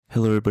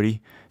Hello,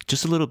 everybody.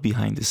 Just a little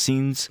behind the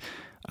scenes.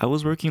 I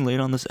was working late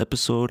on this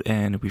episode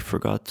and we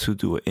forgot to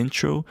do an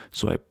intro,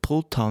 so I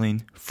pulled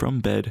Tallene from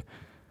bed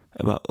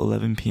about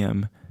 11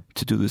 p.m.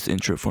 to do this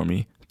intro for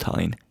me.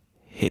 Tallene,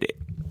 hit it.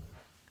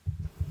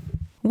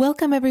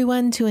 Welcome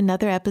everyone to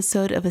another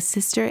episode of A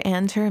Sister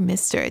and Her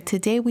Mister.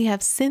 Today we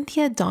have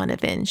Cynthia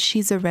Donovan.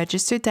 She's a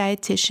registered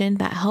dietitian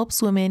that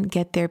helps women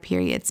get their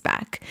periods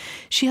back.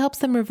 She helps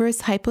them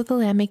reverse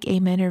hypothalamic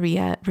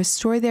amenorrhea,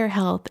 restore their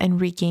health, and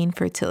regain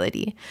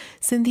fertility.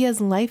 Cynthia's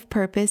life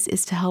purpose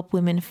is to help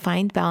women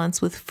find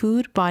balance with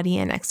food, body,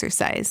 and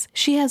exercise.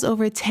 She has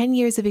over 10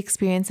 years of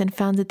experience and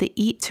founded the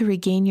Eat to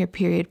Regain Your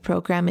Period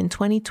program in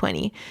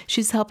 2020.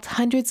 She's helped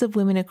hundreds of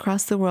women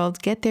across the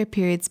world get their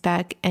periods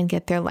back and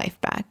get their life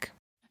back.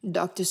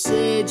 Doctor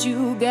said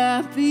you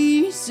got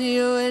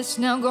PCOS.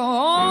 Now go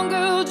on,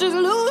 girl, just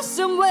lose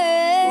some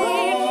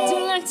weight.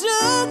 Till I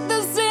took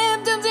the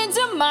symptoms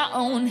into my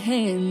own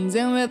hands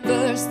and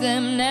reversed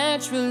them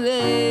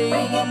naturally.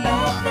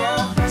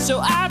 So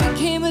I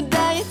became a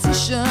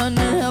dietitian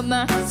to help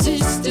my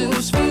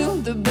sisters feel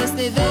the best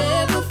they've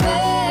ever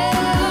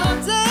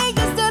felt. Take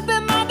a step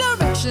in my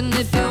direction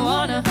if you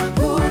wanna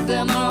prove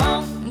them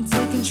wrong and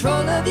take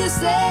control of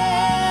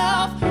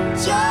yourself.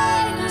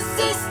 Join a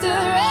sister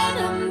and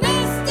a mister.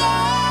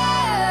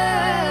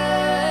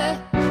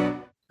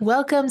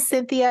 Welcome,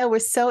 Cynthia. We're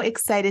so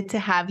excited to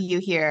have you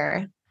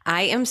here.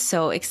 I am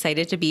so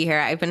excited to be here.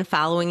 I've been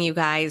following you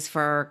guys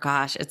for,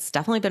 it's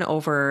definitely been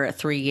over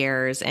 3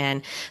 years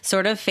and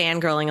sort of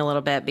fangirling a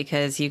little bit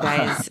because you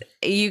guys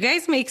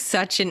make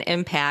such an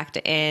impact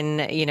in,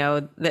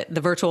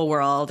 the virtual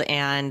world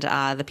and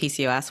the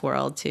PCOS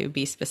world, to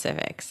be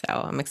specific. So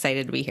I'm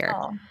excited to be here.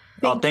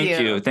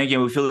 Thank you.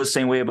 We feel the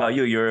same way about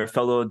you. You're a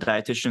fellow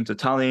dietitian to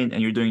Tallene,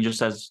 and you're doing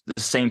just as the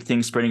same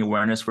thing, spreading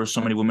awareness for so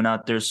many women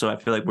out there. So I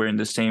feel like we're in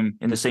the same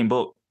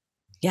boat.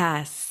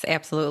 Yes,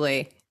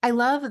 absolutely. I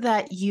love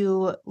that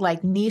you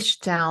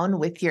niche down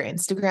with your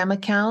Instagram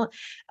account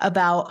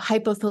about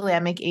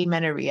hypothalamic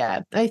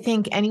amenorrhea. I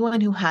think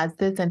anyone who has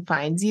this and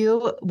finds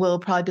you will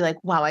probably be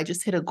like, wow, I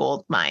just hit a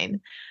gold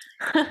mine.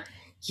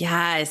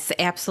 Yes,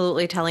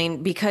 absolutely,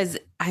 Tallene, because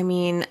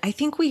I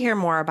think we hear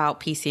more about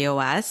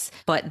PCOS,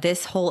 but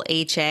this whole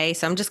HA,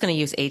 so I'm just going to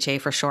use HA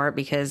for short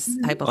because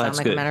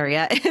hypothalamic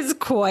amenorrhea is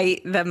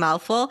quite the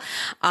mouthful.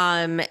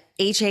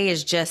 HA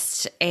is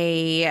just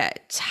a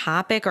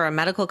topic or a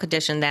medical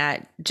condition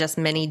that just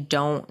many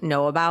don't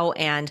know about.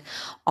 And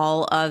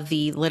all of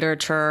the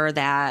literature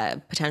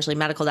that potentially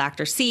medical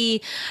doctors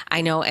see,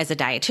 I know as a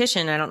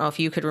dietitian, I don't know if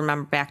you could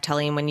remember back,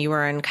 Tallene, when you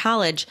were in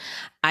college,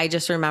 I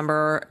just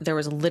remember there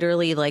was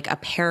literally a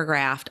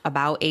paragraph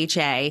about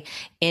HA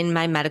in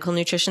my medical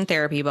nutrition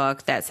therapy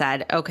book that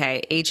said,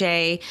 okay,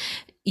 HA,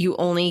 you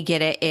only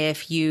get it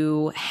if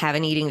you have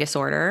an eating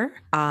disorder,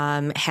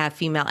 have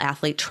female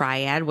athlete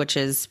triad, which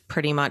is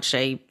pretty much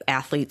a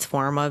athlete's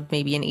form of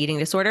maybe an eating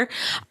disorder,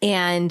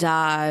 and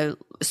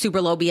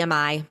super low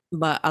BMI.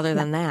 But other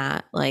than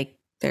that,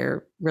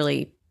 they're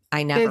really,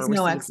 I never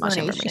received much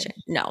information.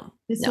 No.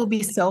 This will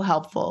be so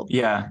helpful.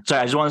 Yeah.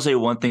 Sorry, I just want to say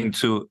one thing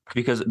too,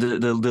 because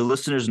the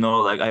listeners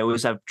know, I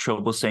always have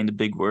trouble saying the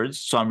big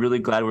words. So I'm really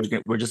glad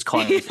we're just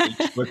calling this,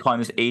 we're calling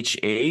this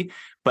HA.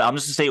 But I'm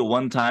just going to say it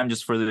one time,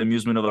 just for the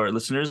amusement of our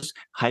listeners: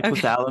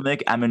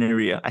 hypothalamic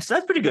amenorrhea. I said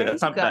that's pretty good.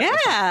 That's not bad.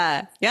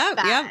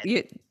 Yeah.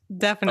 Yep.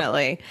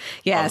 Definitely.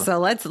 Yeah. So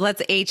let's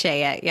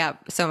HA it.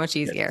 Yep. So much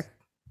easier.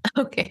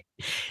 Yes. Okay.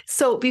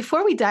 So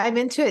before we dive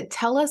into it,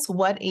 tell us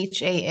what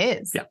HA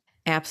is. Yeah.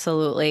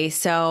 Absolutely.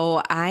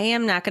 So I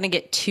am not going to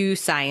get too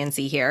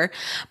sciencey here,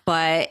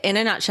 but in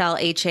a nutshell,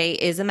 HA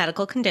is a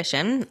medical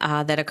condition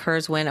that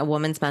occurs when a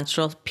woman's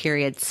menstrual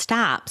period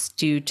stops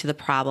due to the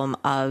problem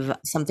of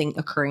something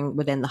occurring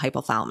within the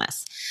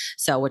hypothalamus,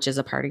 which is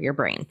a part of your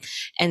brain.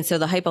 And so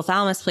the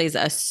hypothalamus plays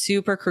a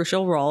super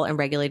crucial role in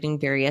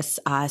regulating various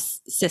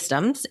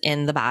systems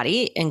in the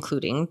body,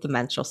 including the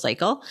menstrual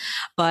cycle.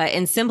 But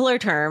in simpler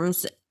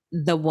terms,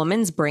 the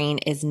woman's brain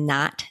is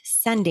not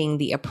sending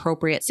the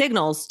appropriate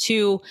signals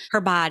to her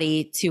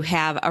body to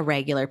have a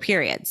regular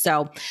period.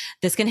 So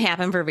this can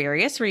happen for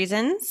various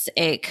reasons.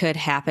 It could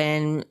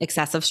happen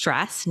excessive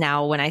stress.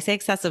 Now, when I say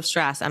excessive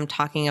stress, I'm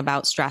talking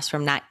about stress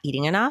from not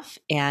eating enough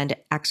and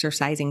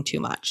exercising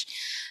too much.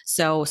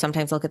 So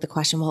sometimes I'll get the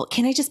question, well,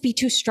 can I just be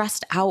too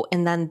stressed out?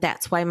 And then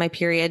that's why my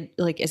period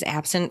is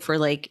absent for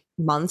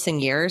months and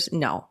years?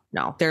 No,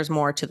 there's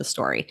more to the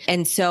story.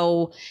 And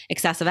so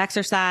excessive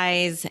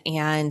exercise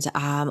and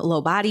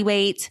low body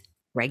weight,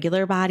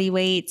 regular body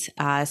weight,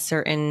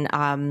 certain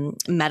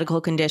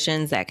medical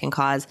conditions that can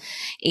cause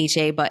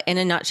HA. But in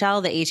a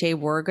nutshell, the HA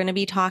we're going to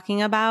be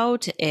talking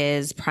about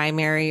is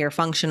primary or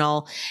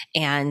functional,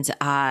 and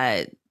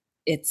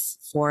it's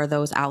for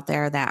those out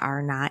there that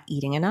are not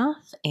eating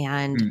enough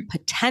and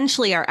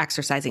potentially are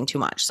exercising too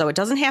much. So it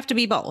doesn't have to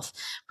be both.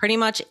 Pretty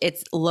much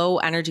it's low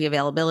energy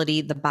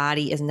availability. The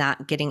body is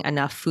not getting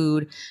enough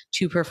food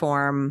to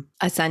perform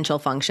essential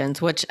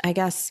functions, which I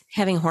guess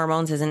having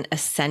hormones isn't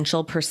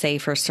essential per se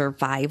for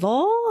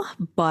survival,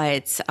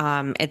 but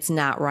it's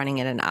not running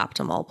in an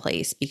optimal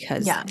place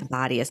because the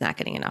body is not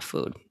getting enough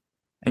food.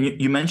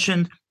 And you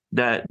mentioned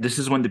that this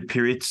is when the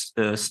period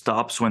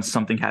stops when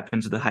something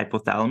happens to the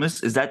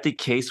hypothalamus. Is that the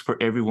case for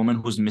every woman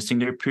who's missing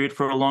their period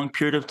for a long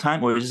period of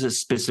time, or is it a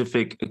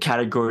specific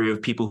category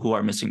of people who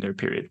are missing their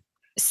period?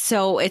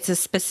 So it's a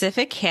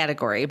specific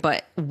category,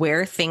 but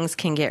where things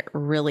can get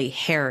really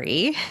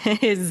hairy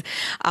is,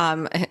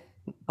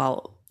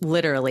 well,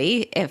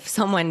 literally, if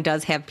someone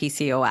does have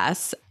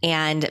PCOS,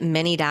 and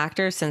many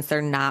doctors, since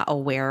they're not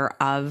aware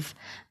of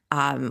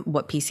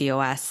what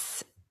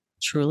PCOS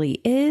truly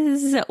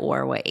is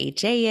or what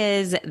HA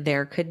is,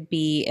 there could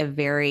be a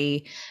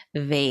very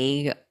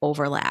vague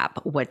overlap,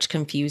 which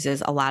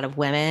confuses a lot of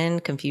women,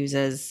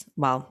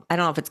 well, I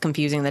don't know if it's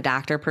confusing the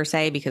doctor per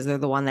se, because they're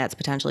the one that's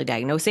potentially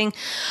diagnosing,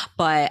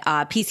 but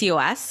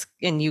PCOS,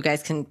 and you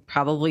guys can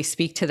probably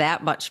speak to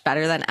that much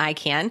better than I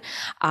can.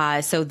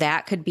 So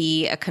that could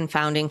be a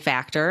confounding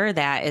factor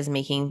that is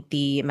making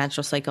the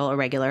menstrual cycle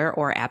irregular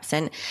or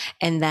absent.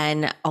 And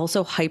then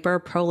also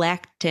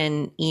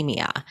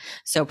hyperprolactinemia.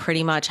 So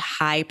pretty much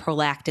high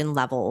prolactin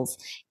levels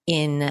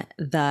in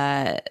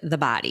the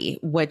body,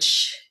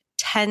 which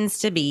tends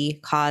to be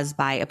caused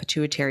by a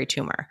pituitary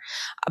tumor,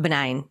 a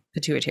benign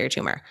pituitary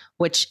tumor,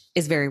 which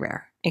is very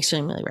rare,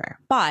 extremely rare.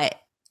 But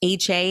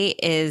HA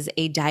is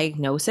a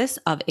diagnosis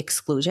of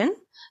exclusion.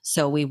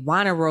 So we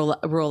want to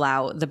rule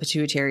out the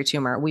pituitary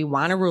tumor. We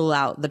want to rule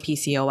out the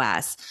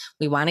PCOS.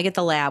 We want to get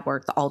the lab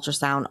work, the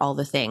ultrasound, all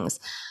the things,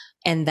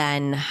 and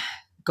then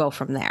go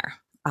from there.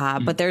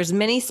 But there's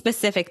many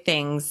specific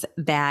things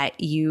that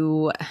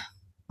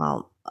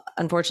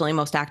unfortunately,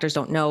 most doctors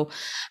don't know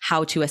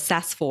how to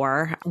assess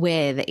for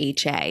with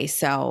HA.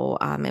 So,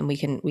 and we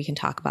can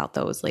talk about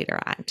those later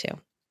on too.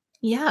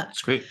 Yeah,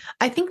 That's great.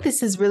 I think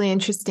this is really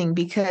interesting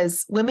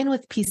because women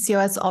with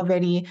PCOS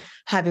already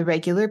have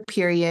irregular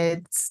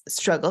periods,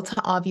 struggle to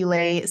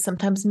ovulate,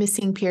 sometimes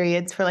missing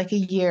periods for like a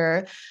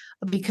year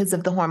because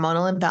of the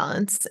hormonal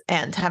imbalance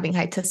and having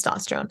high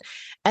testosterone.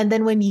 And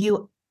then when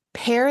you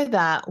pair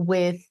that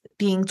with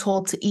being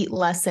told to eat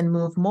less and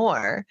move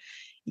more,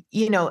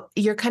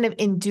 you're kind of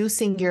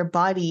inducing your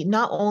body.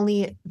 Not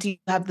only do you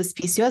have this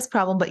PCOS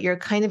problem, but you're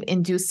kind of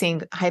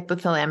inducing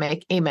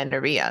hypothalamic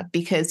amenorrhea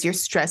because you're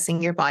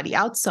stressing your body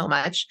out so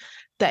much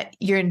that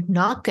you're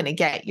not going to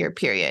get your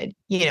period,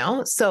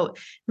 So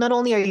not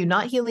only are you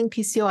not healing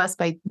PCOS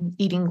by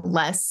eating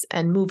less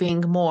and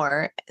moving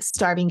more,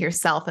 starving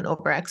yourself and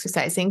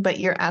overexercising, but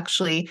you're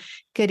actually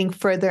getting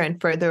further and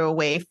further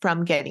away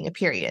from getting a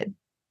period.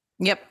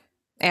 Yep,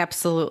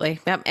 absolutely.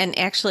 Yep. And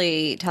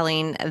actually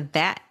telling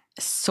that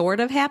sort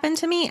of happened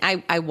to me.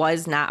 I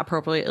was not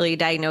appropriately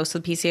diagnosed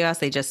with PCOS.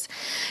 They just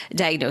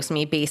diagnosed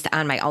me based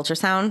on my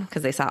ultrasound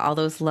because they saw all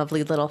those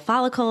lovely little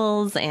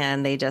follicles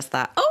and they just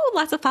thought, oh,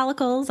 lots of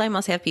follicles, I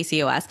must have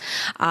PCOS.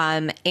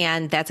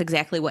 And that's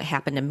exactly what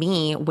happened to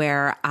me,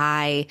 where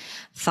I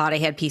thought I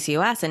had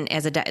PCOS. And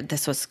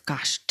this was,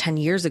 10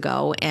 years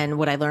ago. And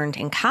what I learned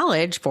in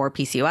college for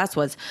PCOS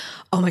was,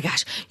 oh my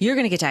gosh, you're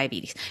going to get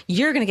diabetes.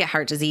 You're going to get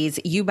heart disease.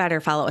 You better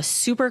follow a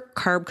super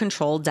carb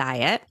controlled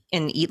diet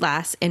and eat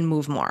less and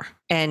move more.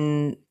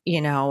 And,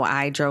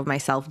 I drove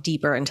myself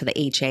deeper into the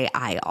HA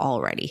I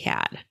already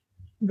had.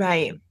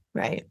 Right.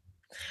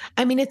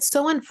 I mean, it's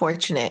so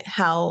unfortunate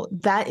how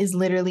that is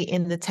literally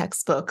in the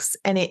textbooks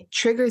and it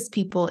triggers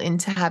people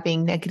into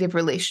having negative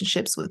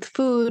relationships with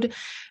food,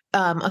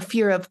 a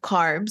fear of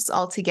carbs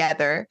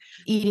altogether,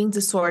 eating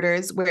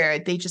disorders where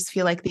they just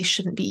feel like they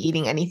shouldn't be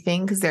eating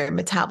anything because their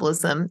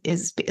metabolism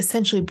is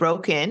essentially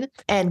broken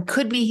and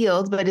could be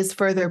healed, but is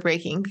further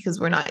breaking because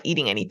we're not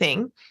eating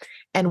anything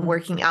and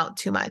working out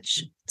too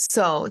much.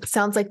 So it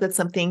sounds like that's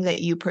something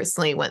that you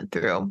personally went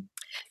through.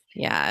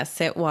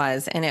 Yes, it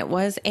was. And it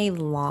was a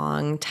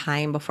long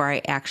time before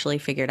I actually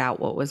figured out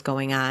what was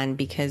going on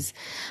because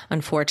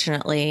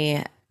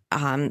unfortunately,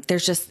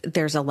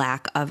 there's a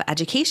lack of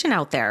education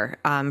out there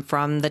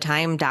from the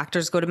time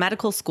doctors go to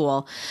medical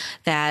school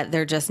that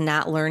they're just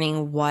not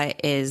learning what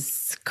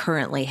is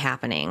currently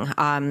happening.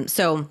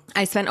 So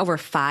I spent over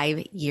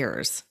 5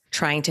 years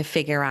trying to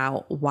figure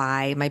out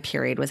why my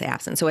period was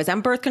absent. So I was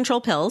on birth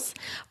control pills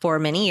for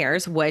many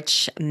years,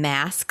 which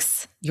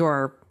masks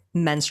your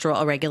menstrual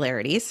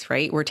irregularities,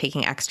 right? We're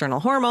taking external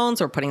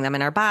hormones, we're putting them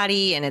in our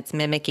body, and it's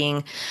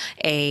mimicking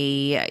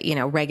a,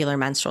 regular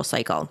menstrual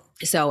cycle.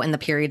 So, and the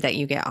period that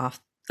you get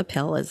off the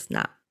pill is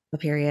not the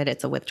period,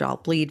 it's a withdrawal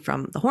bleed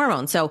from the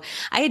hormone. So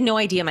I had no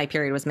idea my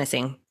period was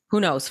missing. Who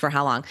knows for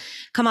how long?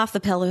 Come off the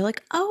pill, they're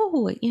like,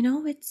 oh,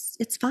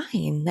 it's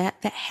fine.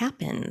 That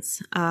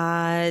happens.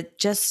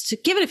 Just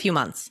give it a few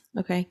months.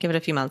 Okay, give it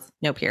a few months,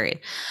 no period.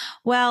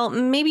 Well,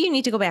 maybe you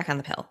need to go back on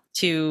the pill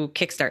to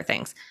kickstart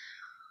things.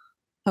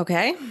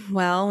 Okay,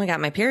 well, I got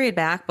my period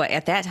back, but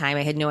at that time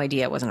I had no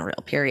idea it wasn't a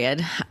real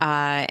period.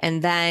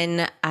 And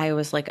then I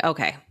was like,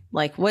 okay,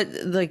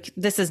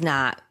 this is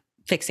not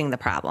fixing the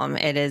problem.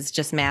 It is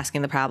just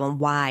masking the problem.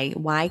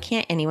 Why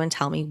can't anyone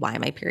tell me why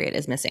my period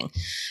is missing?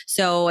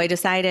 So I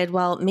decided,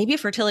 well, maybe a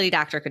fertility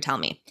doctor could tell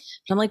me.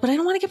 But I'm like, but I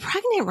don't want to get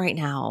pregnant right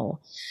now.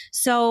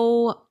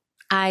 So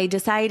I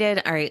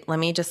decided, all right,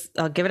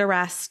 I'll give it a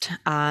rest.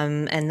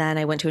 And then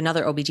I went to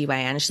another OBGYN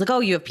and she's like,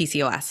 oh, you have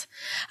PCOS.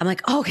 I'm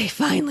like, okay,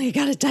 finally I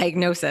got a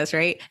diagnosis,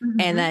 right?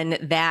 And then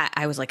that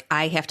I was like,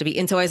 I have to be.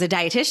 And so I was a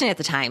dietitian at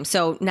the time.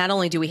 So not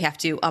only do we have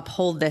to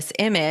uphold this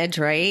image,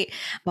 right?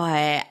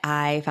 But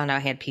I found out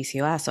I had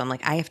PCOS. So I'm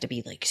like, I have to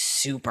be like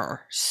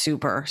super,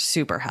 super,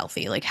 super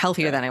healthy, like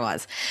healthier than I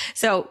was.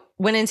 So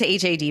went into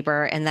HA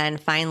deeper. And then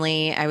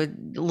finally, a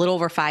little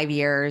over 5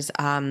 years,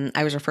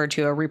 I was referred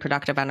to a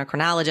reproductive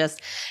endocrinologist.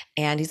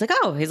 And he's like,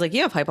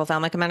 you have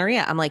hypothalamic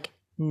amenorrhea. I'm like,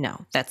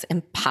 no, that's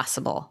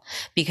impossible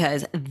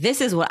because this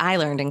is what I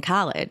learned in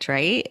college,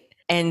 right?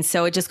 And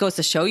so it just goes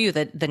to show you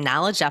that the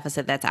knowledge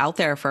deficit that's out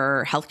there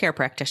for healthcare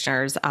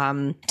practitioners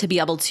to be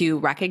able to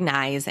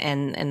recognize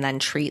and then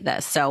treat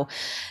this. So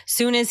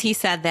soon as he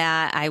said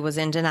that, I was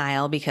in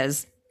denial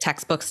because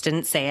textbooks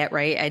didn't say it,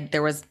 right?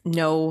 There was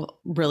no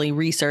really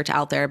research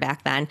out there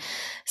back then.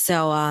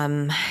 So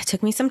it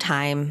took me some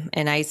time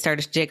and I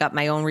started to dig up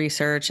my own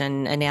research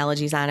and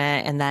analogies on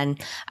it. And then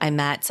I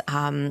met,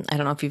 I don't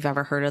know if you've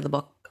ever heard of the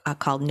book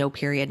called No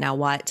Period, Now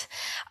What?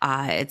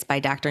 It's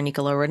by Dr.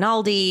 Nicola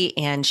Rinaldi.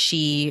 And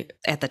she,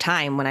 at the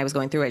time when I was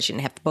going through it, she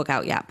didn't have the book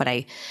out yet, but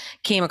I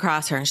came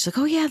across her and she's like,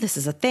 oh yeah, this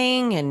is a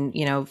thing. And,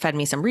 fed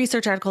me some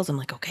research articles. I'm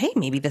like, okay,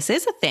 maybe this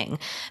is a thing.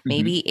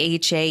 Maybe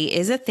HA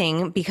is a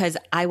thing because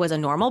I was a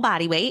normal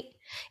body weight.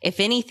 If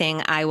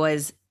anything, I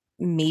was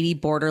maybe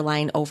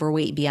borderline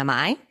overweight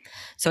BMI.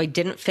 So I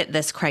didn't fit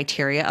this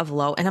criteria of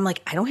low. And I'm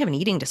like, I don't have an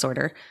eating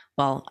disorder.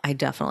 Well, I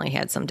definitely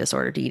had some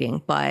disordered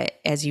eating, but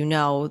as you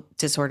know,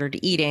 disordered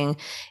eating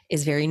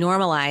is very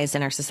normalized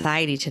in our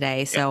society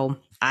today. So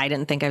I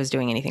didn't think I was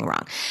doing anything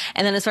wrong.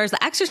 And then as far as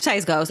the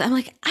exercise goes, I'm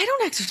like, I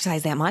don't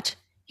exercise that much.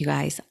 You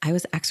guys, I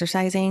was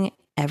exercising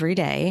every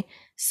day,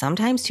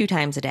 sometimes 2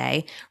 times a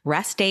day.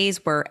 Rest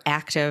days were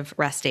active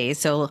rest days.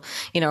 So,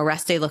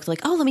 rest day looked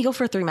like, oh, let me go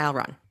for a 3-mile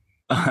run.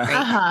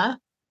 Right?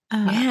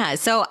 Yeah.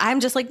 So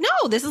I'm just like,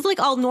 no, this is like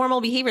all normal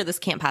behavior. This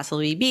can't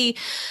possibly be.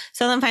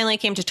 So then finally I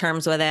came to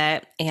terms with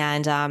it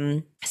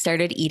and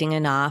started eating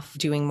enough,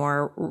 doing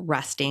more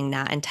resting,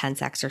 not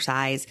intense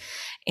exercise.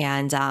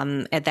 And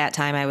at that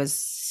time I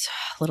was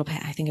a little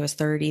bit, I think it was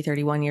 30,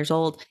 31 years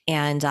old.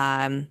 And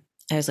I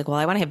was like, well,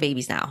 I want to have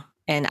babies now.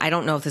 And I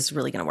don't know if this is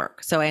really going to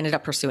work. So I ended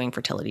up pursuing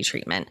fertility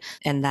treatment.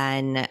 And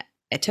then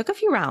it took a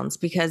few rounds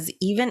because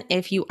even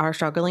if you are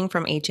struggling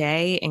from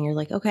HA and you're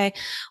like, okay,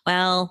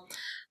 well,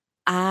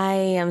 I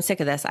am sick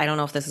of this. I don't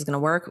know if this is going to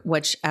work,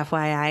 which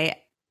FYI,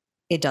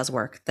 it does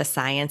work. The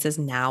science is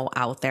now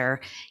out there.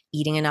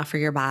 Eating enough for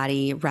your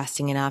body,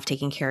 resting enough,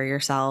 taking care of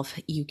yourself,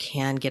 you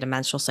can get a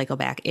menstrual cycle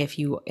back if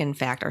you, in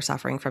fact, are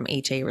suffering from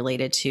HA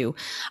related to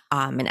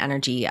an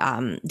energy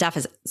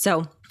deficit.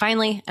 So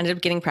finally ended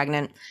up getting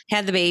pregnant,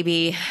 had the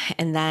baby,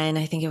 and then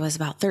I think it was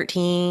about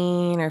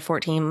 13 or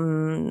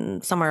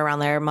 14, somewhere around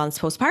there, months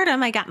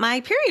postpartum, I got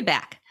my period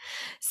back.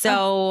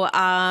 So,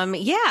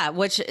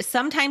 which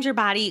sometimes your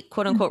body,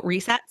 quote unquote,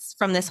 resets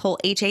from this whole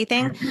HA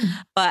thing.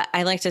 But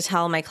I like to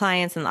tell my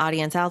clients and the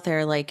audience out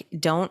there, like,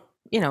 don't,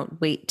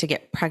 wait to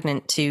get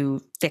pregnant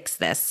to fix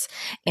this.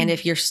 And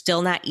if you're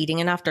still not eating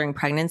enough during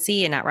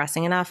pregnancy and not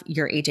resting enough,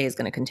 your HA is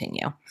going to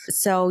continue.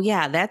 So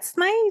yeah, that's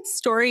my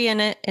story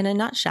in a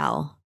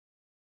nutshell.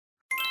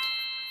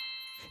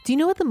 Do you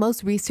know what the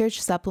most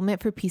researched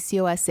supplement for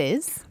PCOS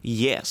is?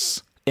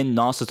 Yes.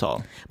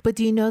 Inositol. But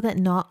do you know that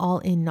not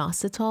all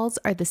inositols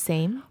are the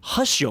same?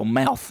 Hush your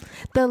mouth.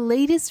 The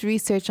latest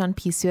research on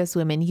PCOS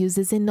women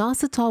uses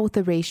inositol with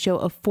a ratio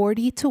of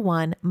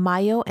 40:1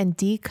 myo and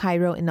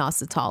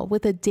D-chiroinositol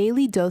with a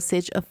daily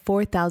dosage of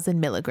 4,000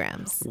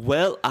 milligrams.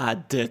 Well,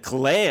 I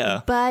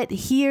declare. But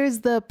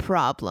here's the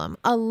problem.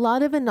 A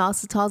lot of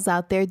inositols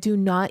out there do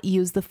not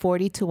use the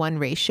 40:1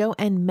 ratio,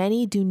 and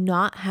many do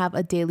not have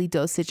a daily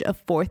dosage of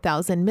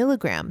 4,000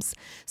 milligrams.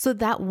 So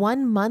that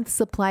 1 month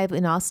supply of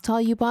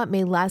inositol you bought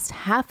may last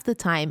half the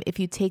time if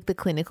you take the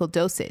clinical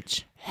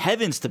dosage.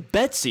 Heavens to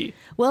Betsy.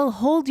 Well,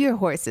 hold your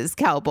horses,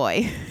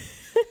 cowboy.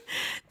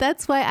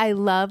 That's why I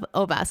love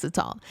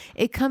Ovasitol.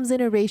 It comes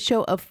in a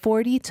ratio of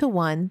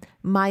 40:1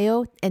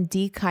 myo and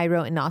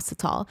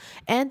D-chiroinositol,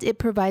 and it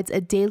provides a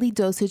daily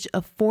dosage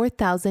of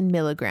 4,000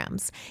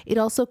 milligrams. It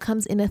also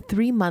comes in a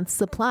 3-month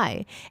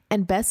supply.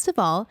 And best of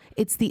all,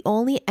 it's the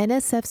only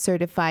NSF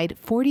certified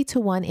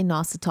 40:1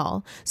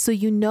 inositol, so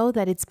you know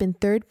that it's been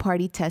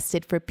third-party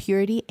tested for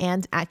purity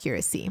and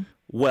accuracy.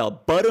 Well,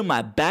 butter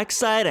my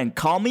backside and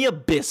call me a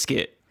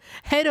biscuit.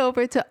 Head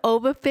over to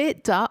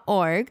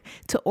ovafit.org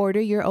to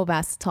order your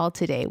Ovasitol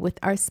today with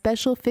our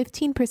special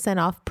 15%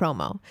 off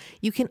promo.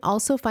 You can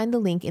also find the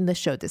link in the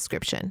show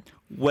description.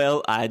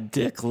 Well, I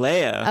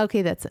declare.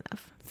 Okay, that's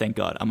enough. Thank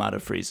God, I'm out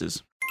of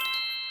phrases.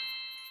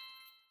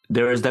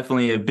 There is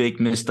definitely a big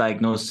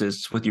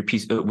misdiagnosis with you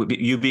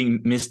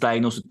being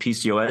misdiagnosed with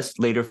PCOS,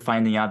 later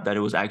finding out that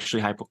it was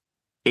actually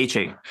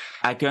HA.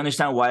 I can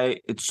understand why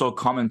it's so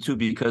common too,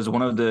 because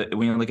when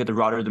you look at the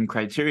Rotterdam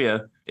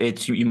criteria,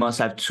 it's you must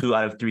have 2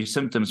 out of 3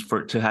 symptoms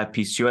to have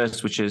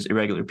PCOS, which is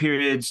irregular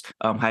periods,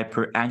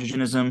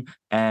 hyperandrogenism,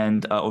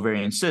 and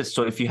ovarian cysts.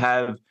 So if you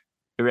have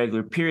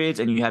irregular periods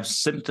and you have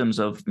symptoms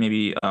of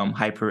maybe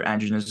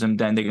hyperandrogenism,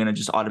 then they're going to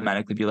just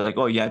automatically be like,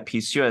 oh, yeah,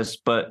 PCOS.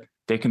 But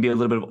there can be a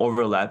little bit of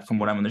overlap from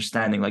what I'm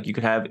understanding. Like you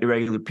could have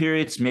irregular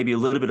periods, maybe a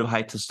little bit of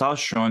high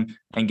testosterone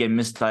and get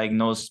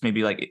misdiagnosed.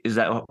 Maybe like, is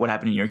that what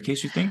happened in your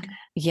case, you think?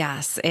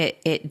 Yes,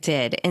 it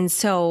did. And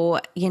so,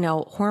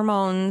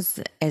 hormones,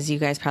 as you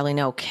guys probably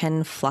know,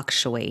 can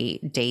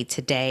fluctuate day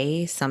to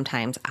day,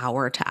 sometimes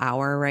hour to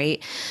hour,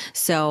 right?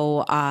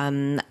 So,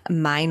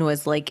 mine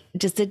was like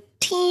just a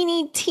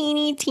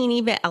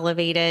teeny bit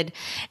elevated.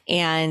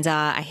 And,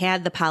 I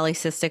had the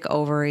polycystic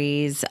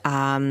ovaries,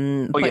 but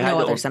no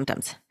other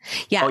symptoms.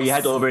 Yeah. Oh, you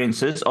had the ovarian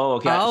cyst? Oh,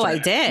 okay. Oh, sorry,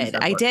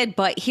 I did.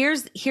 But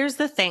here's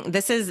the thing.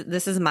 This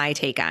is my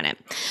take on it.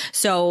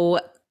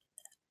 So,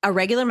 a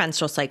regular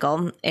menstrual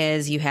cycle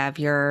is you have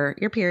your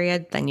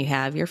period, then you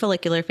have your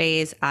follicular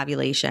phase,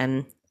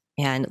 ovulation,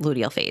 and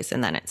luteal phase,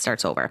 and then it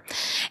starts over.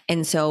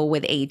 And so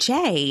with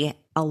HA,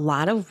 a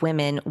lot of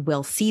women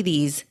will see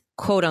these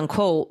quote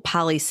unquote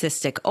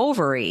polycystic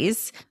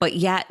ovaries, but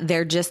yet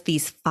they're just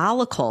these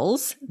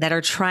follicles that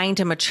are trying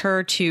to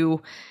mature to,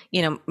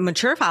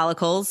 mature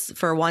follicles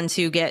for one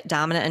to get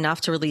dominant enough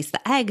to release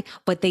the egg,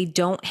 but they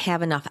don't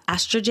have enough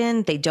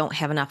estrogen. They don't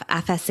have enough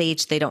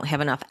FSH. They don't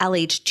have enough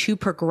LH to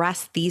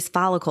progress these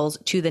follicles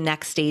to the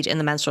next stage in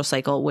the menstrual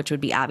cycle, which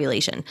would be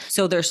ovulation.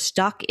 So they're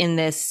stuck in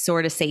this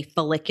sort of say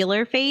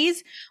follicular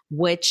phase,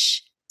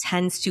 which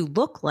tends to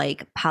look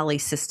like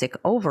polycystic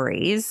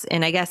ovaries.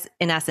 And I guess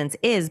in essence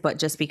is, but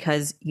just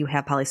because you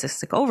have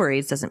polycystic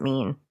ovaries doesn't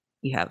mean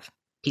you have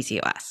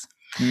PCOS.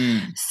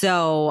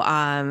 So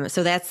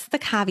that's the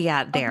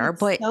caveat there,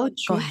 but so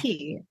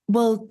tricky.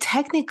 Well,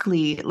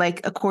 technically, like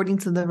according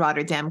to the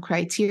Rotterdam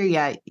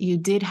criteria, you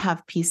did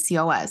have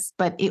PCOS,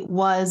 but it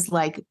was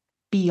like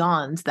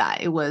beyond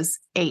that. It was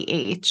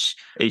AH.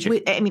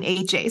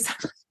 HAs.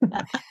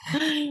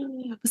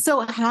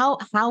 So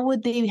how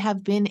would they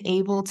have been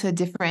able to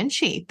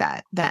differentiate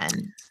that then?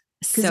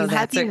 Because you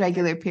had the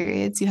irregular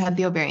periods, you had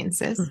the ovarian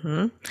cyst.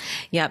 Mm-hmm.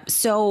 Yep.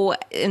 So,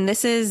 and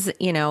this is,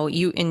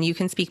 you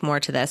can speak more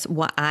to this.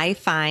 What I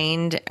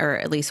find, or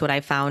at least what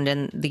I found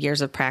in the years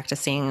of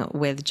practicing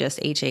with just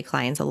HA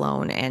clients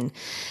alone and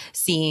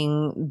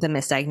seeing the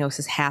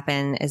misdiagnosis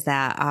happen is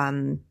that,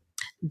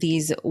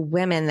 these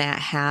women that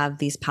have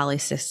these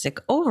polycystic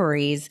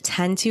ovaries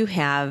tend to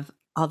have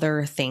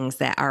other things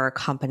that are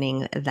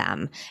accompanying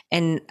them.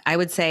 And I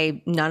would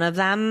say none of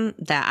them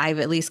that I've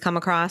at least come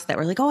across that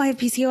were like, oh, I have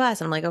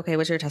PCOS. And I'm like, okay,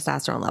 what's your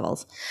testosterone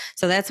levels?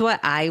 So that's what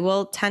I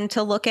will tend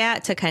to look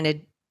at to kind of,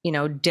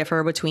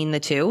 differ between the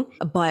two.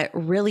 But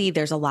really,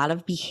 there's a lot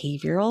of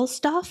behavioral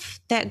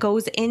stuff that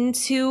goes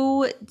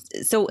into.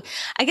 So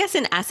I guess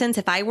in essence,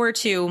 if I were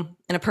to,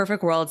 in a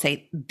perfect world,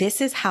 say,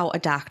 this is how a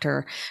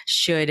doctor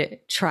should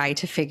try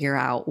to figure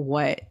out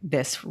what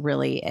this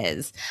really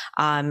is.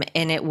 And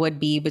it would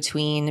be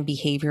between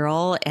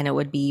behavioral and it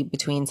would be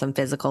between some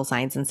physical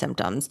signs and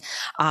symptoms.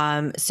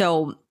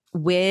 So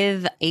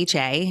with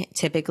HA,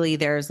 typically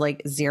there's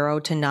like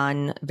 0 to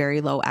none, very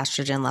low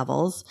estrogen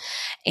levels.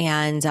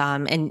 And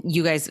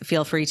you guys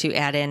feel free to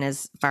add in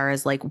as far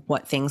as like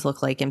what things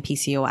look like in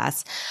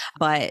PCOS,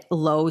 but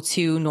low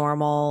to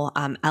normal,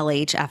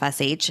 LH,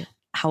 FSH.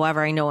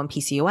 However, I know in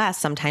PCOS,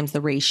 sometimes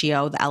the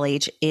ratio, the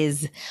LH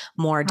is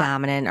more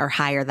dominant or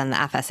higher than the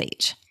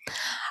FSH.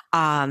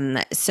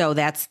 So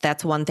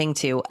that's one thing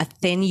too. A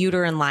thin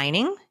uterine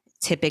lining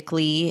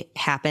typically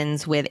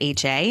happens with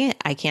HA.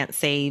 I can't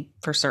say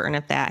for certain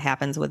if that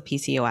happens with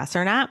PCOS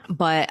or not,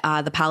 but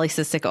the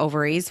polycystic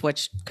ovaries,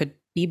 which could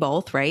be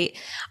both, right?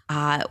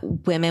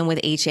 Women with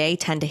HA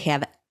tend to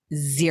have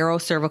 0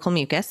 cervical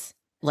mucus,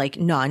 like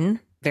none,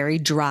 very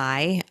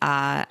dry.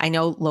 I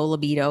know low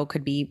libido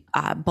could be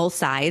both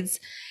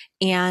sides,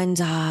 and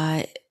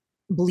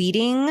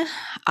bleeding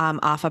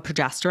off of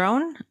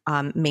progesterone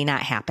may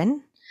not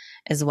happen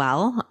as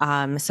well.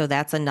 So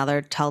that's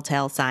another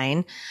telltale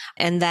sign.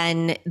 And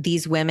then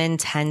these women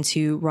tend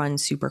to run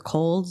super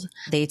cold.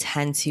 They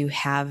tend to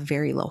have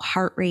very low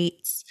heart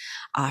rates,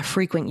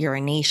 frequent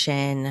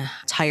urination,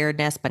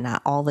 tiredness, but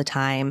not all the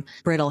time,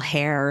 brittle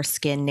hair,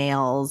 skin,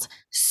 nails,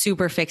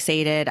 super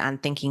fixated on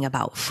thinking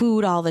about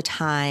food all the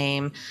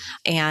time.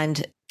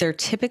 And they're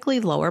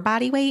typically lower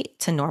body weight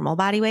to normal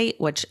body weight,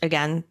 which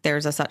again,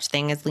 there's a such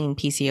thing as lean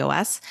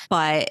PCOS,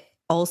 but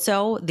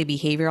also the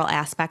behavioral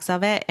aspects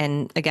of it.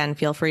 And again,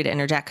 feel free to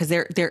interject because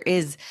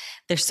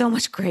there's so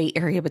much gray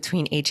area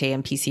between HA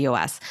and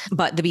PCOS,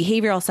 but the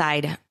behavioral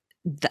side,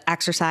 the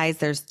exercise,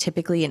 there's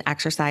typically an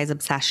exercise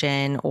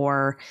obsession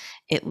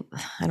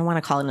I don't want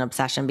to call it an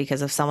obsession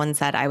because if someone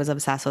said I was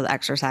obsessed with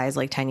exercise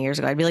like 10 years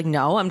ago, I'd be like,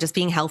 no, I'm just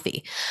being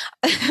healthy.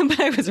 But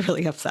I was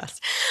really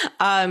obsessed.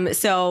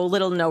 So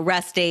little no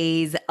rest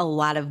days, a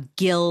lot of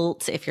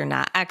guilt if you're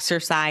not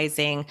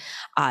exercising,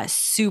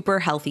 super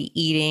healthy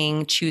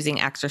eating,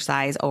 choosing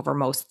exercise over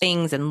most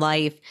things in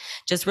life,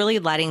 just really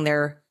letting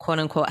their quote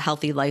unquote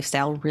healthy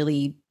lifestyle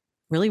really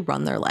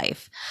run their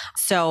life.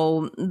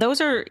 So those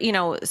are,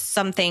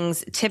 some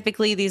things.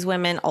 Typically these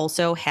women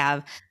also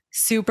have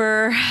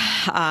they're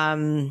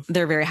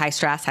very high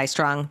stress, high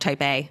strung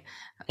type A,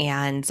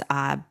 and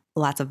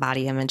lots of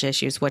body image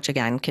issues, which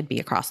again could be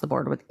across the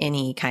board with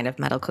any kind of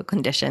medical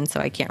condition. So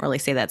I can't really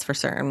say that's for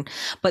certain.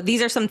 But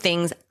these are some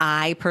things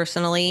I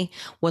personally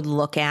would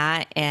look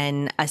at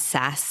and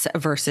assess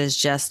versus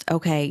just,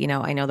 okay,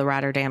 I know the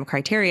Rotterdam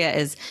criteria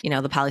is,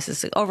 the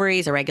polycystic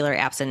ovaries, irregular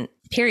absent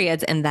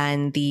periods, and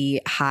then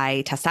the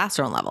high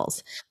testosterone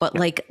levels. But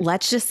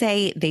let's just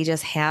say they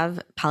just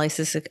have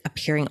polycystic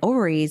appearing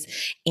ovaries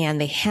and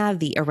they have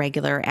the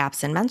irregular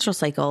absent menstrual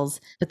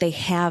cycles, but they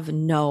have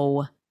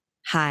no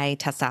high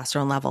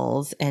testosterone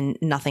levels and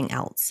nothing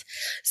else.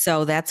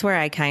 So that's where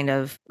I can't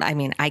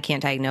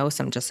diagnose,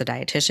 I'm just a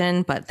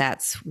dietitian, but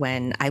that's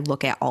when I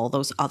look at all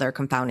those other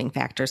confounding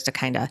factors to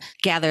kind of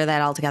gather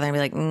that all together and be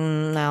like,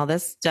 no,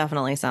 this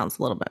definitely sounds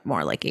a little bit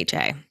more like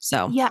HA.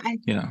 So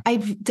I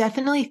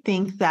definitely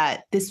think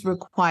that this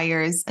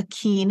requires a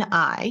keen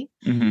eye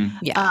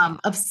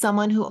of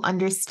someone who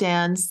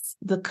understands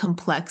the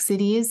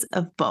complexities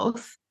of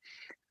both.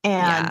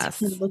 And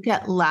can look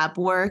at lab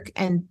work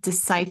and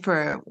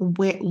decipher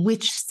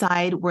which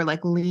side we're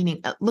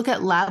leaning. Look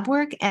at lab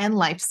work and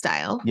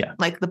lifestyle,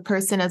 like the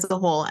person as a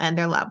whole and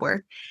their lab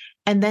work,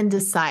 and then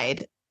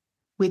decide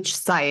which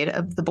side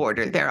of the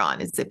border they're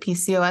on. Is it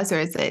PCOS or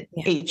is it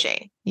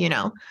HA?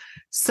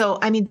 So,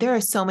 there are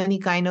so many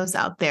gynos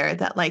out there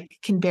that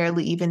can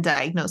barely even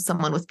diagnose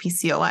someone with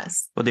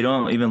PCOS. But they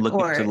don't even look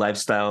into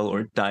lifestyle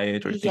or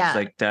diet or things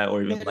like that,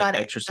 or even not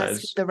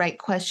exercise. The right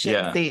questions.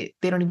 Yeah. They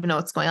don't even know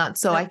what's going on.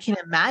 So I can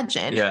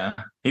imagine. Yeah.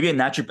 Maybe a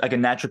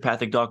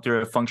naturopathic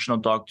doctor, a functional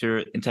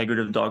doctor,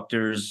 integrative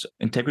doctors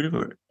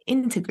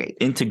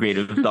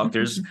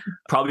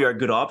probably are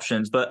good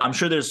options. But I'm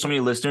sure there's so many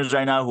listeners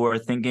right now who are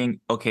thinking,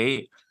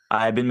 okay,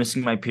 I've been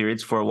missing my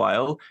periods for a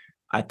while.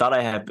 I thought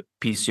I have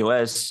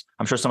PCOS.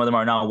 I'm sure some of them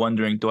are now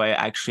wondering, do I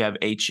actually have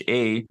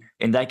HA?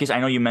 In that case, I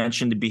know you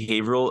mentioned the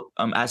behavioral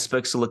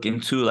aspects to look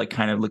into,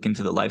 kind of look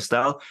into the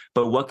lifestyle,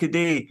 but what could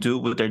they do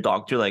with their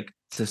doctor,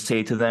 to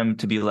say to them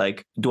to be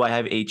like, do I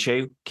have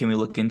HA? Can we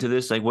look into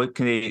this? What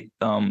can they,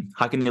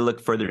 how can they look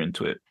further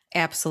into it?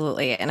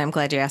 Absolutely. And I'm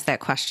glad you asked that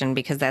question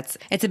because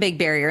it's a big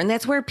barrier. And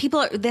that's where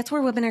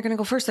women are going to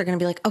go first. They're going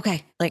to be like,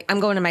 okay, I'm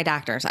going to my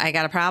doctors. I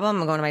got a problem.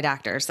 I'm going to my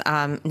doctors.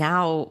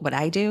 Now what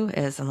I do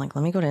is I'm like,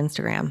 let me go to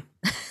Instagram.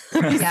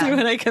 Let me see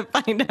what I can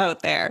find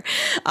out there,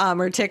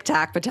 or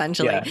TikTok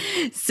potentially.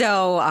 Yeah.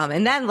 So,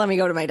 and then let me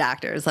go to my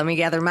doctors. Let me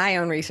gather my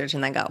own research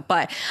and then go.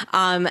 But,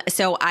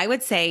 so I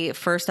would say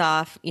first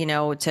off,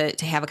 to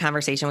have a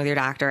conversation with your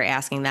doctor,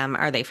 asking them,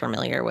 are they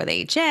familiar with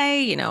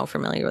HA,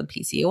 familiar with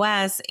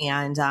PCOS?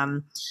 And,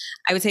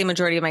 I would say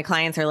majority of my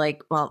clients are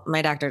like, well,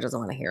 my doctor doesn't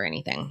want to hear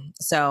anything.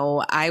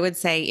 So I would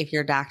say if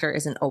your doctor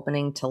isn't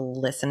opening to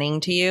listening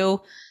to you,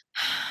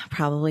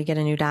 probably get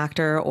a new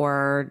doctor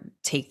or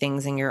take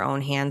things in your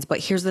own hands. But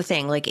here's the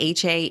thing,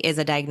 HA is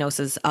a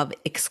diagnosis of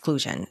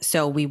exclusion.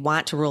 So we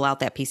want to rule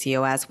out that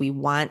PCOS. We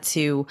want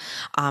to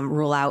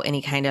rule out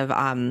any kind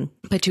of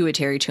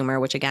pituitary tumor,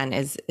 which again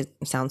it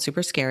sounds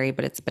super scary,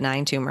 but it's a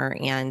benign tumor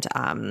and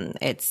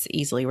it's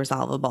easily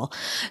resolvable.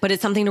 But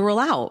it's something to rule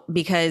out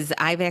because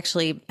I've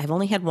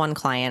only had one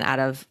client out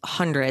of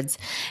hundreds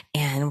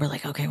and we're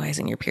like, okay, why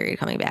isn't your period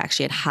coming back?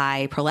 She had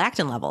high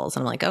prolactin levels.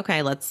 And I'm like,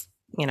 okay, let's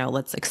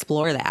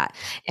explore that.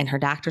 And her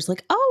doctor's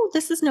like, oh,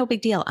 this is no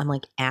big deal. I'm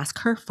like, ask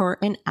her for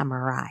an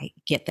MRI,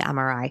 get the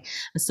MRI.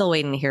 I'm still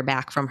waiting to hear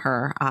back from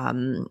her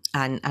on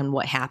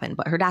what happened,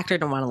 but her doctor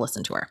didn't want to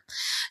listen to her.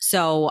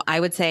 So I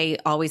would say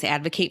always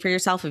advocate for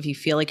yourself. If you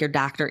feel like your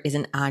doctor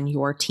isn't on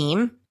your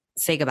team,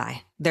 say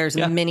goodbye. There's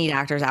many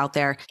doctors out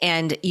there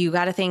and you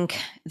got to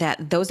think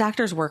that those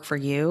doctors work for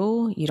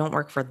you. You don't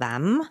work for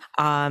them.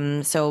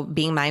 So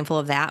being mindful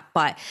of that,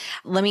 but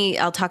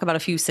I'll talk about a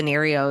few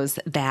scenarios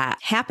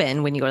that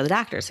happen when you go to the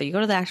doctor. So you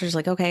go to the doctor's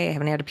like, okay, I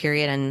haven't had a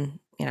period in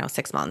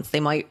 6 months. They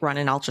might run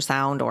an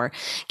ultrasound or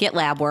get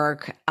lab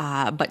work.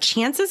 But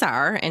chances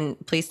are,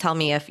 and please tell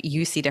me if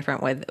you see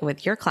different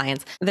with your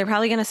clients, they're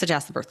probably going to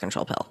suggest the birth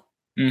control pill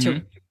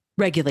to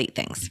regulate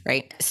things,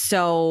 right?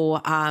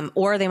 So,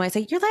 or they might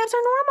say, your labs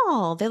are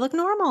normal. They look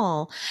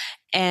normal.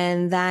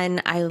 And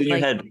then in your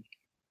head.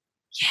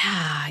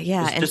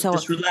 Yeah.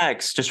 Just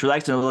relax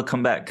and it'll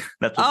come back.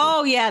 That's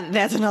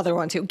another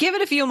one too. Give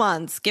it a few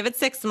months, give it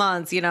 6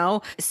 months,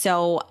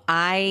 So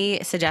I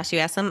suggest you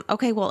ask them,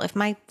 okay, well, if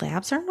my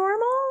labs are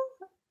normal,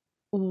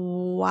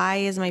 why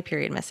is my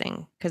period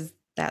missing? Because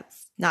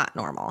that's not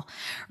normal,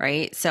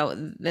 right? So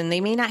then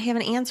they may not have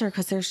an answer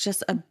because there's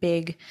just a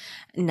big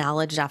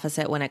knowledge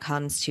deficit when it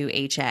comes to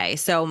HA.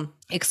 So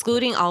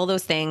excluding all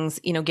those things,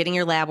 getting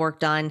your lab work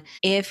done.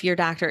 If your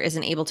doctor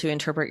isn't able to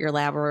interpret your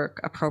lab work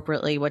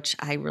appropriately, which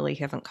I really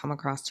haven't come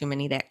across too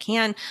many that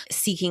can,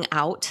 seeking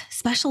out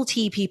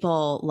specialty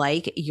people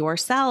like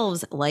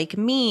yourselves, like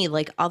me,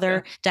 like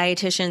other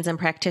dietitians and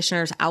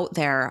practitioners out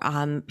there,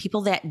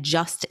 people that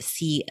just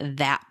see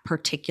that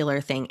particular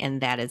thing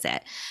and that is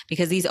it.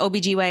 Because these OB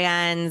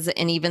OBGYNs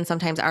and even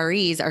sometimes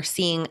REs are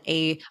seeing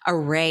a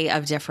array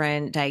of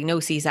different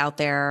diagnoses out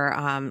there.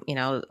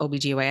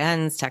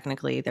 OBGYNs,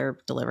 technically they're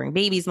delivering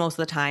babies most of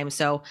the time.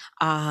 So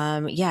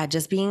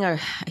just being a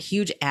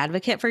huge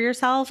advocate for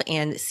yourself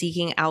and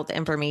seeking out the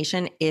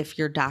information if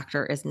your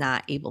doctor is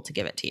not able to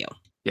give it to you.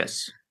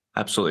 Yes,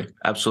 absolutely.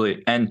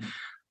 Absolutely. And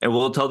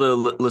we'll tell the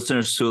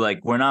listeners too, like,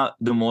 we're not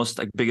the most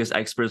biggest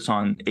experts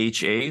on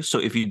HA. So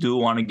if you do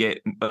want to get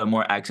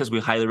more access,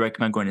 we highly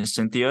recommend going to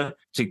Cynthia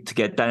to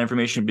get that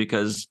information,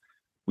 because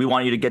we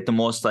want you to get the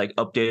most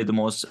updated, the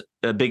most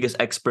biggest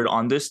expert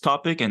on this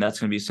topic. And that's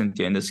going to be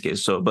Cynthia in this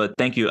case. So, but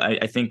thank you.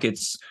 I think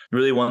it's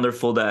really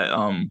wonderful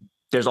that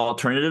there's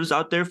alternatives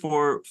out there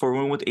for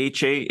women with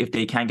HA. If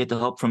they can't get the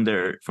help from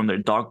their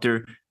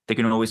doctor, they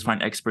can always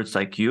find experts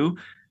like you.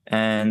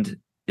 And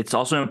it's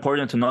also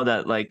important to know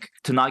that,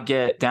 to not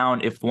get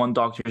down if one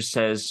doctor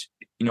says,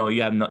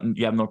 you have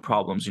no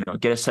problems,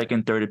 get a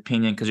second, third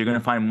opinion, because you're going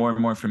to find more and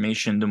more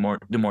information the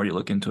more you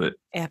look into it.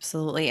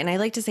 Absolutely. And I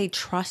like to say,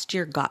 trust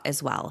your gut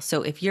as well.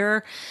 So if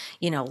you're,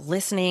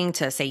 listening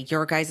to, say,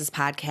 your guys'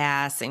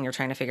 podcasts and you're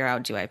trying to figure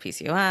out, do I have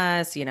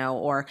PCOS,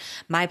 or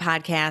my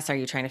podcast, are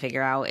you trying to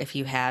figure out if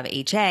you have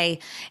HA,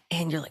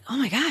 and you're like, oh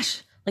my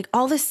gosh,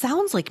 all this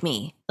sounds like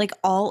me.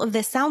 All of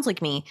this sounds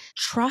like me.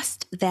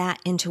 Trust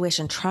that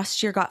intuition.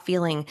 Trust your gut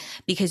feeling,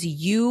 because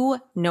you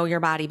know your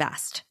body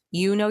best.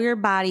 You know your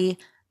body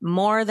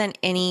more than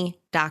any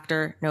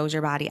doctor knows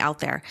your body out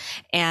there.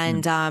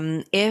 And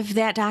if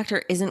that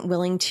doctor isn't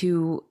willing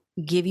to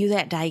give you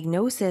that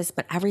diagnosis,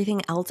 but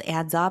everything else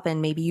adds up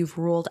and maybe you've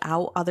ruled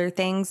out other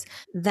things,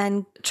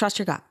 then trust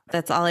your gut.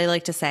 That's all I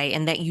like to say.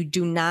 And that you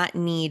do not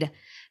need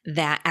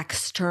that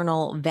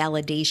external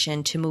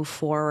validation to move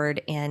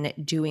forward in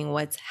doing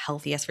what's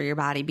healthiest for your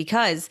body.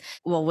 Because,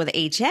 with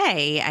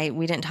HA,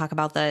 we didn't talk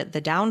about the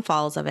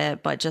downfalls of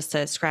it, but just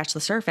to scratch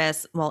the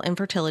surface,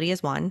 infertility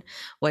is one,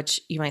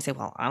 which you might say,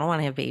 I don't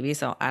want to have babies,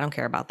 so I don't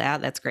care about that.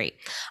 That's great.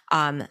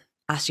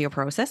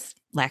 Osteoporosis,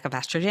 lack of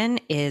estrogen,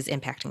 is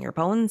impacting your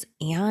bones.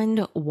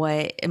 And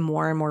what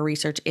more and more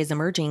research is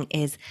emerging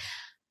is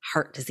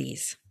heart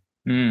disease.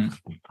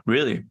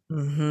 Really?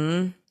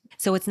 Mm-hmm.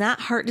 So it's not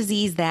heart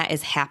disease that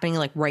is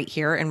happening right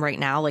here and right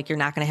now. You're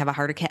not going to have a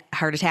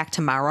heart attack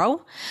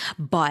tomorrow.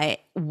 But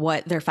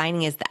what they're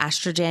finding is the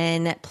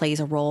estrogen plays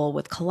a role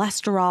with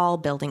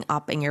cholesterol building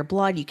up in your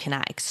blood. You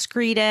cannot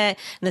excrete it. And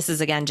this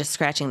is, again, just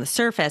scratching the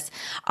surface.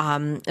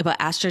 But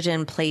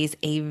estrogen plays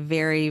a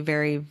very,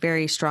 very,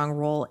 very strong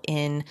role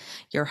in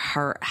your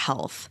heart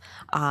health.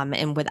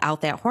 And without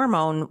that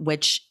hormone,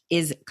 which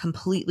is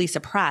completely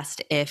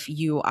suppressed if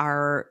you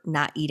are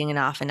not eating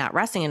enough and not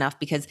resting enough.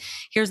 Because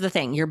here's the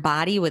thing, your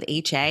body with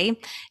HA,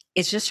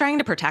 it's just trying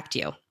to protect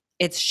you.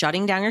 It's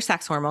shutting down your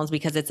sex hormones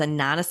because it's a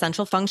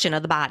non-essential function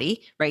of the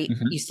body, right?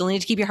 Mm-hmm. You still need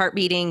to keep your heart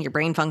beating, your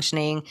brain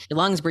functioning, your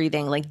lungs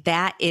breathing.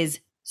 That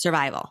is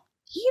survival.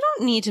 You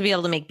don't need to be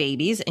able to make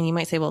babies. And you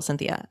might say, well,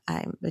 Cynthia,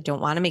 I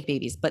don't want to make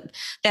babies. But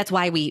that's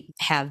why we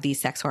have these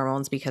sex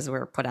hormones, because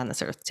we're put on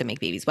this earth to make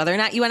babies. Whether or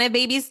not you want to have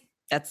babies,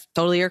 that's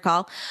totally your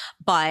call.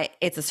 But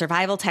it's a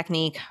survival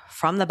technique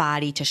from the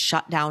body to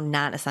shut down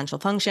non-essential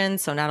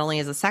functions. So not only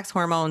is it sex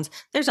hormones,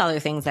 there's other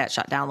things that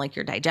shut down, like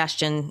your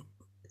digestion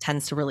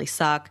tends to really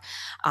suck.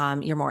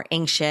 You're more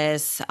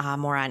anxious,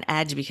 more on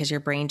edge, because your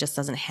brain just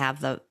doesn't have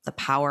the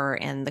power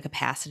and the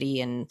capacity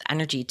and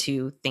energy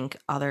to think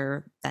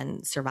other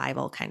than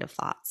survival kind of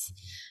thoughts.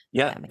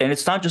 Yeah. And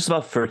it's not just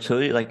about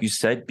fertility, like you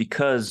said,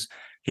 because,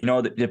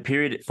 the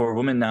period for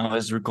women now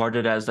is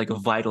regarded as a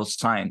vital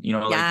sign,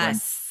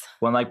 Yes.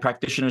 When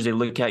practitioners, they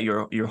look at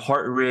your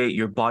heart rate,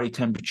 your body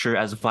temperature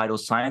as vital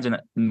signs, and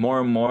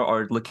more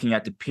are looking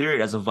at the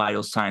period as a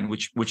vital sign,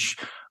 which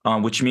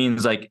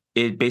means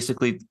it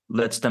basically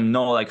lets them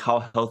know how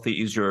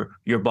healthy is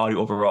your body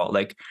overall.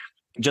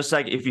 Just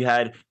if you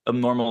had a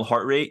normal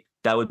heart rate,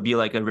 that would be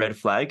a red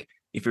flag.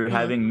 If you're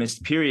having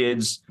missed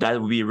periods,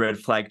 that would be a red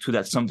flag too,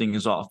 that something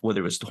is off,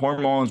 whether it's the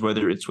hormones,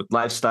 whether it's with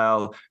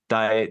lifestyle,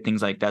 diet,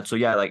 things like that. So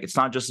yeah, it's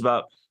not just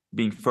about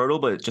being fertile,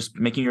 but just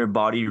making your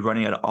body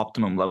running at an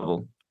optimum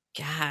level.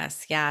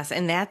 Yes.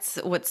 And that's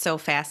what's so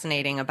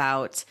fascinating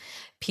about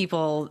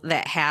people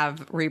that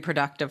have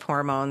reproductive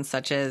hormones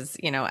such as,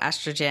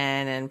 estrogen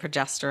and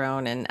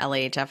progesterone and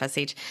LH,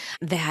 FSH,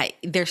 that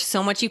there's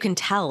so much you can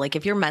tell.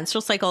 If your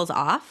menstrual cycle is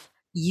off,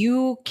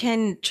 you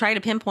can try to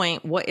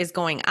pinpoint what is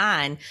going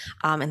on.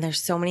 And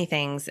there's so many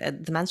things.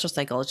 The menstrual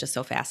cycle is just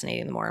so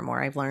fascinating. The more and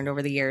more I've learned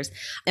over the years.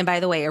 And by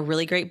the way, a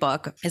really great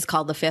book is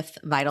called The Fifth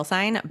Vital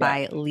Sign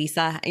by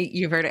Lisa.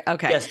 You've heard it?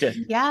 Okay. Yes.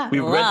 Yeah. We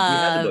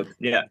had the book.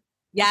 Yeah.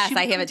 Yes,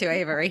 I have it too. I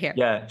have it right here.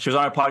 Yeah, she was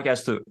on our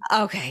podcast too.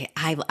 Okay,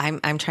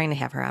 I'm trying to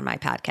have her on my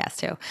podcast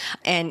too,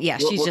 and yeah,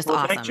 she's just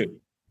awesome.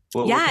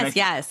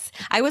 Yes.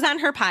 I was on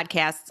her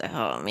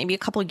podcast maybe a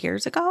couple of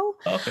years ago.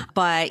 Okay.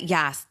 But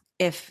yes,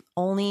 if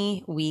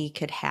only we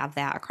could have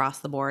that across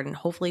the board, and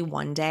hopefully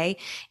one day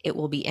it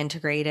will be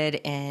integrated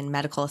in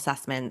medical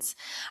assessments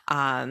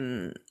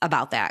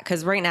about that.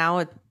 Because right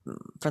now,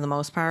 for the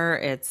most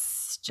part,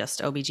 it's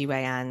just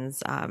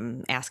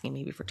OBGYNs asking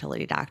maybe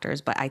fertility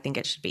doctors, but I think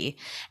it should be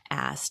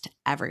asked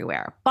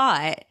everywhere.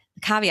 But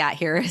the caveat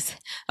here is,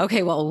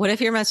 okay, well, what if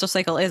your menstrual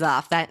cycle is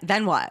off?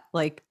 Then what?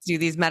 Like, do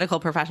these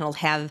medical professionals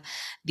have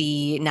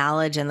the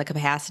knowledge and the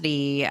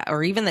capacity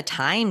or even the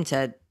time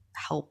to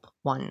help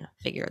one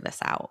figure this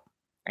out?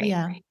 Right?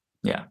 Yeah.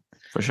 Yeah,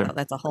 for sure. So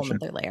that's a whole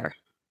other layer.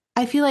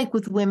 I feel like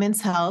with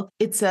women's health,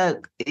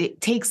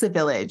 it takes a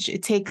village.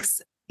 It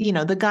takes, the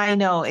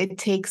gyno, it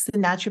takes the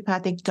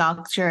naturopathic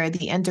doctor,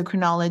 the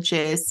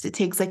endocrinologist. It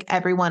takes like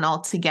everyone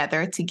all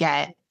together to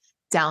get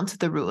down to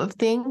the root of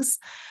things.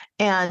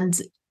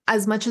 And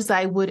as much as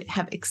I would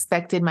have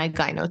expected my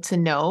gyno to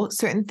know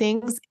certain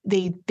things,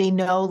 they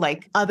know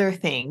like other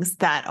things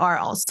that are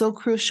also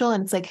crucial.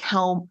 And it's like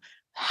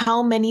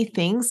how many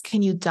things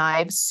can you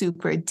dive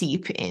super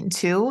deep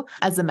into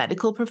as a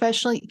medical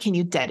professional? Can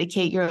you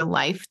dedicate your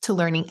life to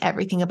learning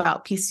everything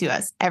about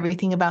PCOS,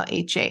 everything about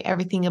HA,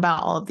 everything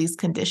about all of these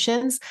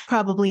conditions?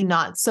 Probably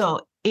not. So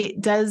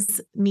it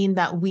does mean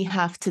that we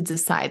have to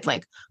decide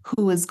like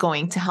who is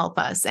going to help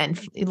us.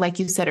 And like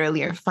you said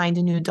earlier, find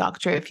a new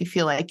doctor if you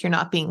feel like you're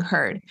not being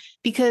heard,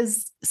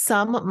 because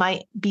some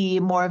might be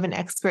more of an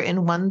expert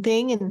in one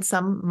thing and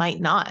some might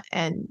not.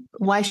 And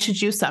why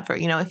should you suffer?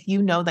 If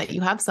you know that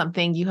you have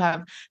something, you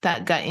have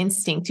that gut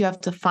instinct, you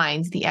have to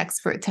find the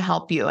expert to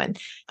help you. And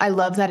I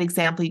love that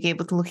example you gave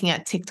with looking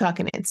at TikTok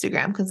and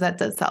Instagram, because that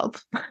does help.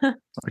 Or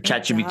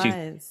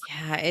ChatGPT.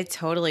 Yeah, it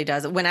totally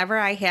does. Whenever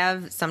I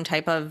have some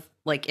type of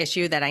like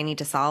issue that I need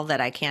to solve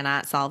that I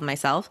cannot solve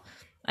myself,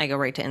 I go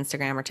right to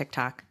Instagram or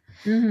TikTok.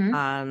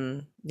 Mm-hmm.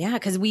 Yeah,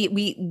 because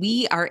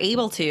we are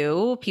able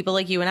to, people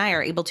like you and I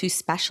are able to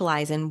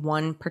specialize in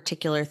one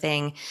particular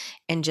thing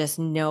and just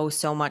know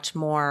so much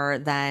more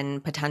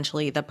than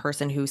potentially the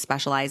person who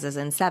specializes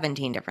in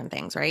 17 different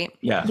things, right?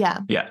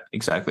 Yeah,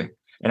 exactly.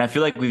 And I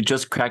feel like we've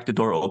just cracked the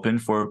door open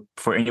for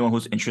anyone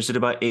who's interested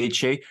about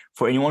AHA,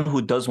 for anyone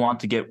who does want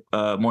to get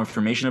more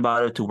information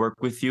about it, to work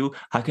with you.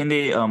 How can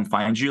they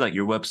find you, like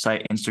your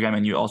website, Instagram,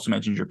 and you also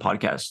mentioned your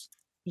podcast?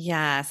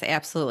 Yes,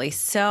 absolutely.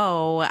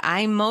 So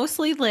I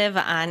mostly live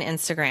on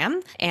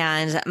Instagram,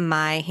 and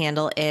my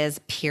handle is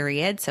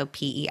period. So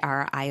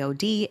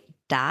PERIOD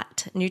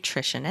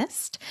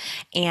nutritionist.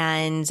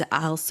 And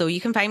also you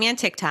can find me on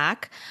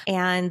TikTok.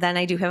 And then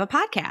I do have a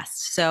podcast.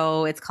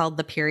 So it's called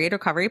the Period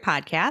Recovery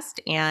Podcast.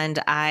 And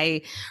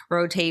I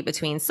rotate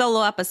between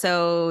solo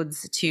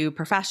episodes to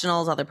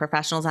professionals, other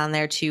professionals on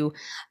there, to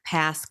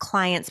past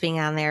clients being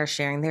on there,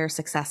 sharing their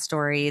success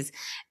stories.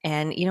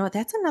 And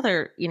that's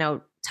another,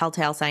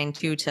 telltale sign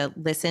too, to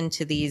listen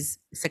to these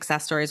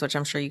success stories, which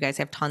I'm sure you guys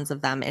have tons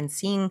of them, and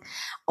seeing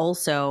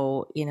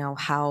also,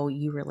 how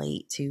you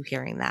relate to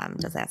hearing them.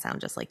 Does that sound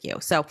just like you?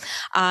 So,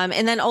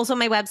 and then also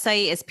my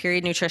website is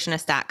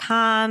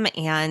periodnutritionist.com.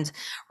 And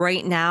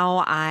right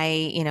now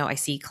I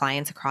see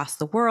clients across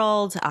the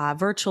world,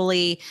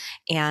 virtually,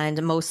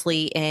 and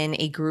mostly in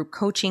a group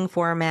coaching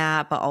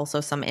format, but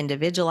also some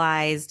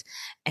individualized.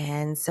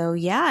 And so,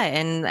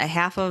 and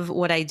half of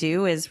what I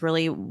do is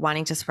really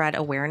wanting to spread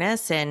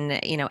awareness and,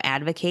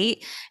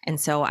 advocate. And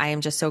so I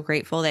am just so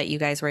grateful that you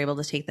guys were able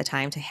to take the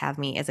time to have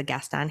me as a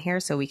guest on here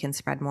so we can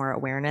spread more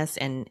awareness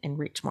and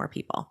reach more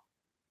people.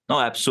 No,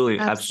 absolutely.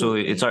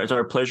 It's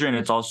our pleasure. And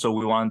it's also,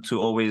 we want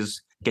to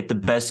always get the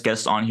best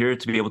guests on here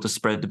to be able to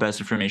spread the best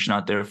information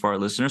out there for our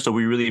listeners. So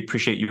we really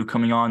appreciate you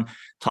coming on,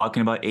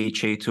 talking about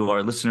AHA to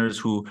our listeners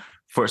who,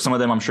 for some of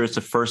them, I'm sure it's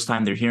the first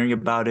time they're hearing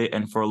about it.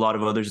 And for a lot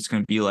of others, it's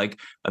going to be like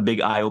a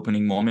big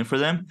eye-opening moment for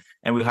them.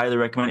 And we highly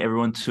recommend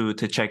everyone to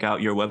check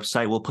out your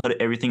website. We'll put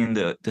everything in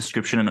the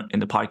description in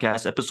the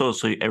podcast episode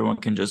so everyone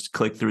can just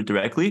click through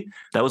directly.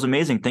 That was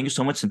amazing. Thank you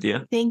so much,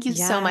 Cynthia. Thank you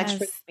so much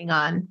for coming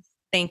on.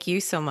 Thank you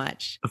so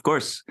much. Of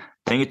course.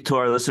 Thank you to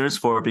our listeners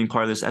for being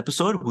part of this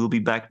episode. We'll be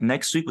back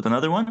next week with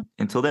another one.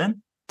 Until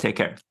then, take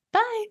care.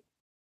 Bye.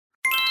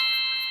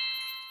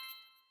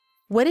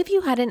 What if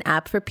you had an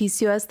app for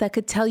PCOS that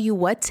could tell you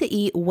what to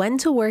eat, when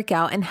to work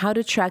out, and how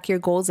to track your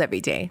goals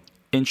every day?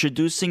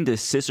 Introducing the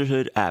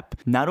Sisterhood app.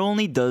 Not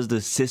only does the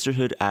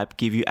Sisterhood app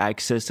give you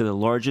access to the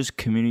largest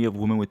community of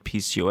women with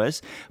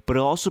PCOS, but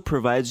it also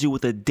provides you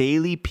with a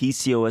daily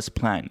PCOS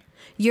plan.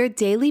 Your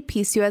daily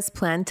PCOS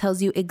plan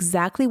tells you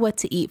exactly what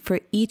to eat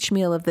for each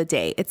meal of the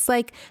day. It's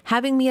like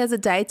having me as a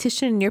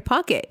dietitian in your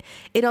pocket.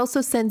 It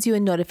also sends you a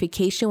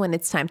notification when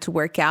it's time to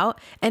work out,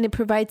 and it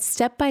provides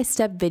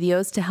step-by-step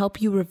videos to help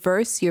you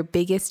reverse your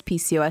biggest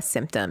PCOS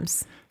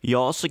symptoms. You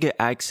also get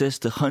access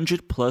to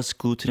 100 plus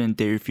gluten and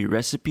dairy-free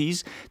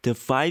recipes, the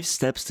 5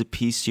 Steps to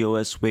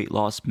PCOS Weight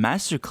Loss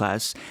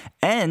Masterclass,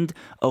 and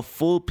a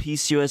full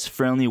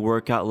PCOS-friendly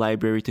workout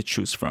library to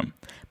choose from.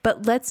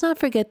 But let's not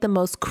forget the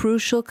most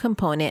crucial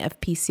component of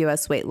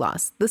PCOS weight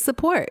loss, the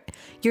support.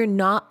 You're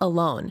not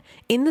alone.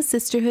 In the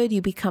sisterhood,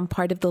 you become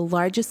part of the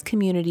largest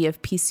community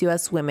of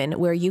PCOS women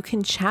where you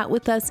can chat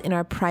with us in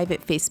our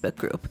private Facebook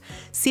group.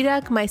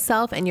 Sirak,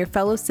 myself, and your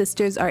fellow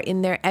sisters are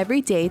in there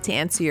every day to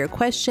answer your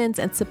questions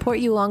and support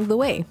you along the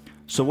way.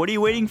 So what are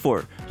you waiting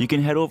for? You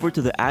can head over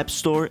to the App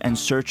Store and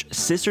search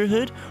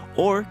Sisterhood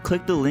or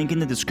click the link in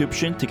the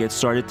description to get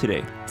started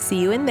today. See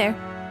you in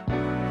there.